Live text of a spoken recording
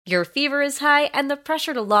Your fever is high, and the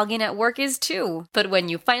pressure to log in at work is too. But when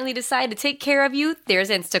you finally decide to take care of you, there's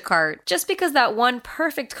Instacart. Just because that one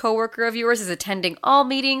perfect coworker of yours is attending all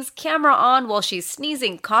meetings, camera on while she's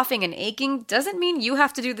sneezing, coughing, and aching, doesn't mean you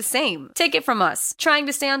have to do the same. Take it from us. Trying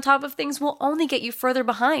to stay on top of things will only get you further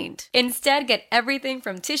behind. Instead, get everything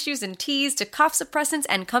from tissues and teas to cough suppressants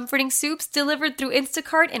and comforting soups delivered through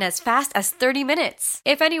Instacart in as fast as 30 minutes.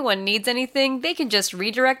 If anyone needs anything, they can just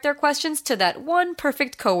redirect their questions to that one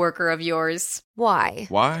perfect coworker of yours. Why?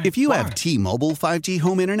 Why? If you have T-Mobile 5G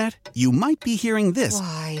home internet, you might be hearing this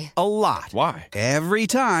Why? a lot. Why? Every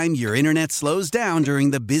time your internet slows down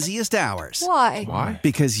during the busiest hours. Why? Why?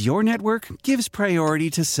 Because your network gives priority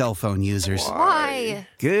to cell phone users. Why?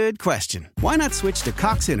 Good question. Why not switch to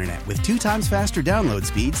Cox Internet with 2 times faster download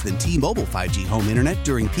speeds than T-Mobile 5G home internet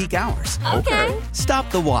during peak hours? Okay. Stop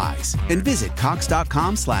the whys and visit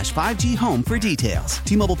cox.com/5G home for details.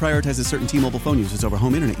 T-Mobile prioritizes certain T-Mobile phone users over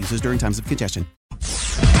home internet users during times of congestion.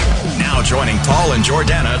 Now joining Paul and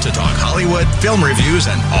Jordana to talk Hollywood, film reviews,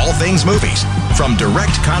 and all things movies from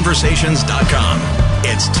DirectConversations.com.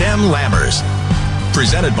 It's Tim Lammers.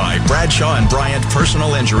 Presented by Bradshaw and Bryant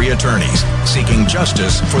Personal Injury Attorneys, seeking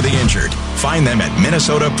justice for the injured. Find them at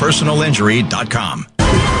MinnesotaPersonalInjury.com.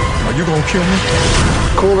 Are you gonna kill me?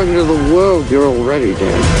 According to the world, you're already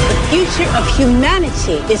dead. The future of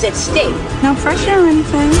humanity is at stake. No pressure or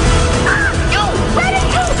anything. Yo, ready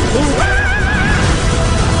to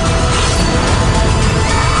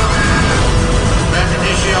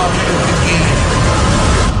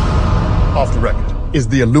Off the record. Is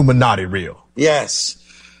the Illuminati real? Yes.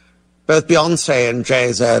 Both Beyonce and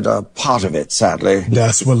Jay-Z are part of it, sadly.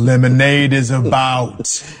 That's what Lemonade is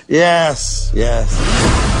about. Yes.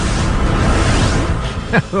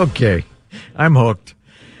 Okay, I'm hooked.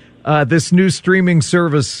 This new streaming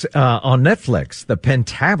service on Netflix, the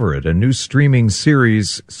Pentaverate, a new streaming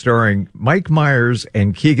series starring Mike Myers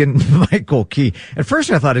and Keegan-Michael Key. At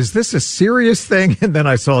first I thought, is this a serious thing? And then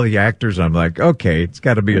I saw the actors. I'm like, okay, it's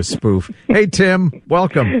got to be a spoof. Hey, Tim,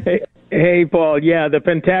 welcome. Hey, Paul. Yeah, the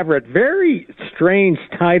Pentaverate. Very strange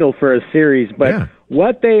title for a series, but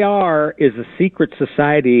what they are is a secret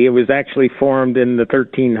society. It was actually formed in the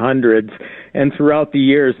 1300s, and throughout the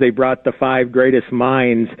years they brought the 5 greatest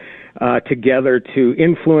minds together to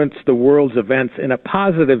influence the world's events in a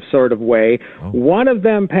positive sort of way. One of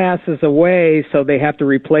them passes away, so they have to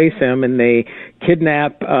replace him, and they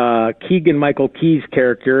kidnap Keegan-Michael Key's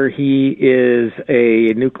character. He is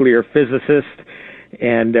a nuclear physicist,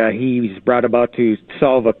 and he's brought about to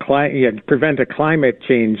prevent a climate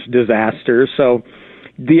change disaster. So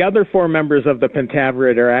the other 4 members of the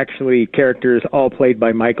Pentaverate are actually characters all played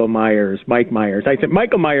by Mike Myers. I said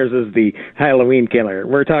Michael Myers is the Halloween killer.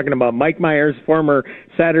 We're talking about Mike Myers, former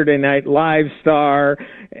Saturday Night Live star,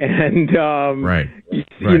 and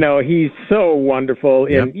you know, he's so wonderful.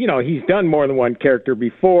 And you know, he's done more than one character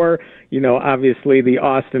before. You know, obviously the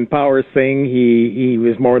Austin Powers thing, he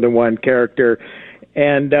was more than one character.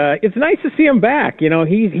 And it's nice to see him back. You know,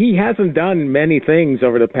 he hasn't done many things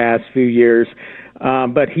over the past few years,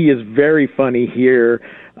 but he is very funny here.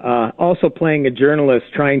 Also playing a journalist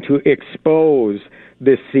trying to expose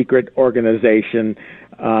this secret organization.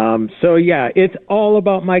 So, yeah, it's all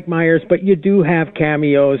about Mike Myers, but you do have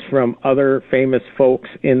cameos from other famous folks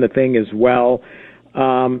in the thing as well.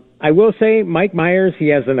 I will say Mike Myers, he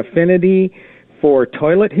has an affinity for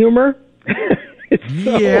toilet humor.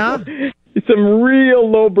 It's some real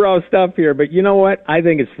lowbrow stuff here, but you know what? I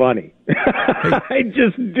think it's funny. I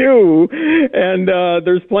just do. And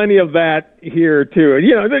there's plenty of that here, too.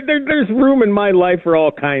 You know, there's room in my life for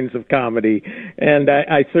all kinds of comedy, and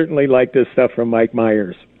I certainly like this stuff from Mike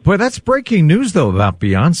Myers. Boy, that's breaking news, though, about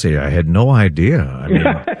Beyonce. I had no idea. I mean,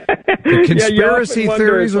 the conspiracy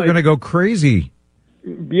theories are going to go crazy.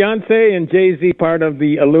 Beyonce and Jay-Z part of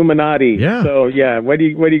the Illuminati. Yeah. So yeah, what are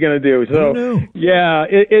you going to do? So yeah,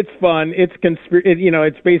 it's fun. It's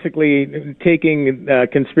it's basically taking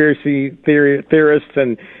conspiracy theorists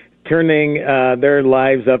and turning their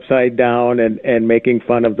lives upside down and making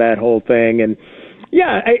fun of that whole thing. And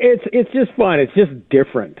yeah, it's just fun. It's just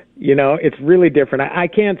different. You know, it's really different. I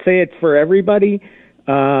can't say it's for everybody,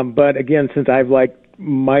 but again, since I've liked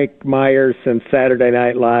Mike Myers and Saturday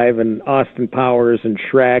Night Live and Austin Powers and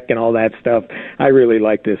Shrek and all that stuff, I really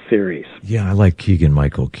like this series. Yeah, I like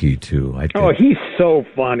Keegan-Michael Key too. He's so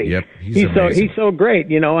funny. Yep, he's so great.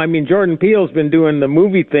 You know, I mean, Jordan Peele's been doing the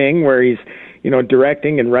movie thing where he's, you know,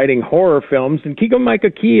 directing and writing horror films, and Keegan-Michael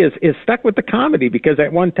Key is stuck with the comedy because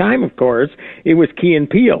at one time, of course, it was Key and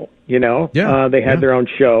Peele. You know, they had their own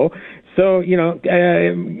show. So,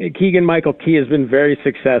 Keegan-Michael Key has been very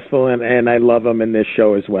successful, and I love him in this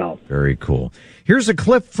show as well. Very cool. Here's a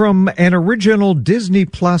clip from an original Disney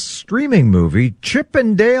Plus streaming movie, Chip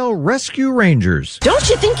and Dale Rescue Rangers. Don't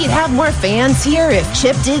you think you'd have more fans here if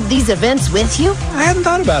Chip did these events with you? I hadn't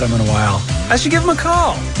thought about him in a while. I should give him a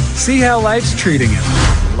call. See how life's treating him.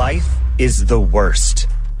 Life is the worst,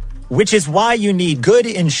 which is why you need good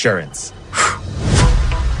insurance.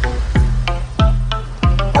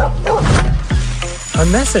 A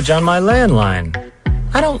message on my landline.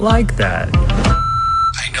 I don't like that.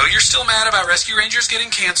 I know you're still mad about Rescue Rangers getting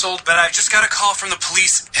canceled, but I've just got a call from the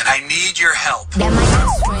police, and I need your help.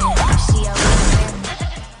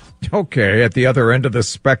 Okay, at the other end of the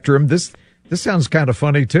spectrum, this sounds kind of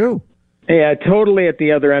funny, too. Yeah, totally at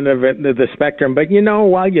the other end of the spectrum. But,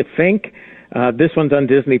 while you think this one's on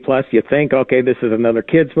Disney Plus, you think, okay, this is another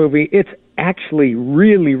kids movie. It's actually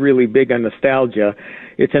really, really big on nostalgia.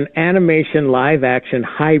 It's an animation live-action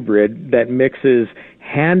hybrid that mixes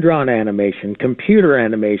hand-drawn animation, computer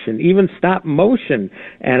animation, even stop-motion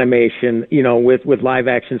animation, with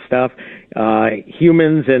live-action stuff.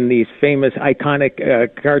 Humans and these famous iconic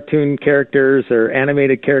cartoon characters or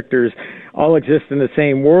animated characters all exist in the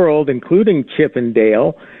same world, including Chip and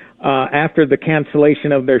Dale. After the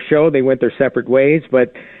cancellation of their show, they went their separate ways,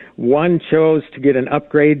 but one chose to get an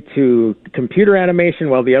upgrade to computer animation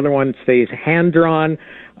while the other one stays hand-drawn.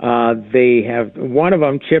 They have one of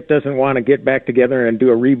them, Chip, doesn't want to get back together and do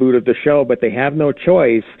a reboot of the show, but they have no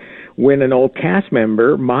choice when an old cast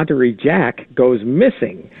member, Monterey Jack, goes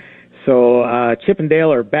missing. So Chip and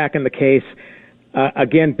Dale are back in the case.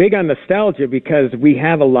 Again, big on nostalgia because we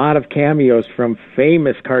have a lot of cameos from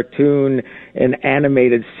famous cartoon and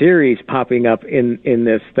animated series popping up in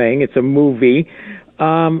this thing. It's a movie.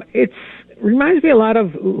 It reminds me a lot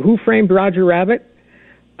of Who Framed Roger Rabbit.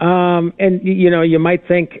 And you might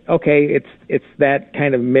think, okay, it's that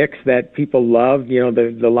kind of mix that people love,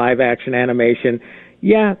 the live action animation.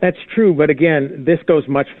 Yeah, that's true. But again, this goes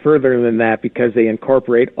much further than that because they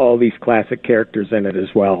incorporate all these classic characters in it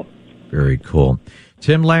as well. Very cool.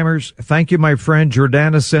 Tim Lammers, thank you, my friend.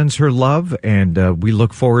 Jordana sends her love, and we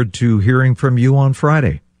look forward to hearing from you on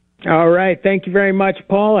Friday. All right. Thank you very much,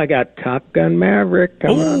 Paul. I got Top Gun Maverick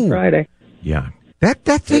coming on Friday. Yeah. That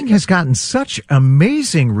thing has gotten such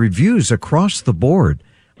amazing reviews across the board.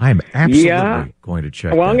 I am absolutely going to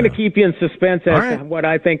check. Well, I'm going to keep you in suspense as to what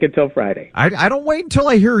I think until Friday. I don't wait until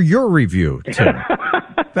I hear your review, Tim.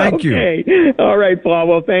 Thank you. All right, Paul.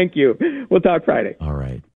 Well, thank you. We'll talk Friday. All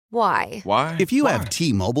right. Why? If you have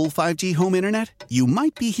T-Mobile 5G home internet, you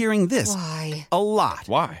might be hearing this a lot.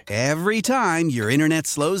 Why? Every time your internet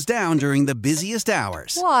slows down during the busiest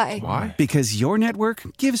hours. Why? Because your network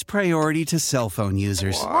gives priority to cell phone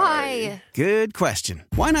users. Why? Good question.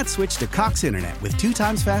 Why not switch to Cox Internet with 2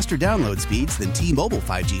 times faster download speeds than T-Mobile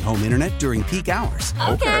 5G home internet during peak hours?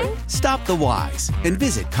 Okay. Stop the whys and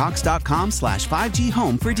visit cox.com/5G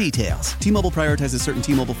home for details. T-Mobile prioritizes certain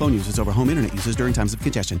T-Mobile phone users over home internet users during times of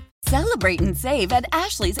congestion. Celebrate and save at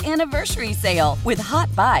Ashley's Anniversary Sale. With Hot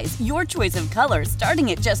Buys, your choice of colors starting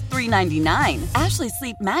at just $3.99. Ashley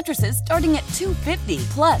Sleep mattresses starting at $2.50.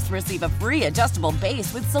 Plus, receive a free adjustable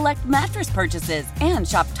base with select mattress purchases. And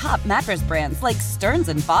shop top mattress brands like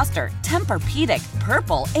Stearns & Foster, Tempur-Pedic,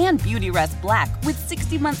 Purple, and Beautyrest Black with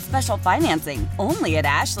 60-month special financing. Only at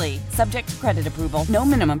Ashley. Subject to credit approval. No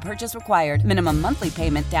minimum purchase required. Minimum monthly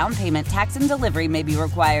payment, down payment, tax, and delivery may be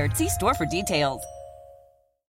required. See store for details.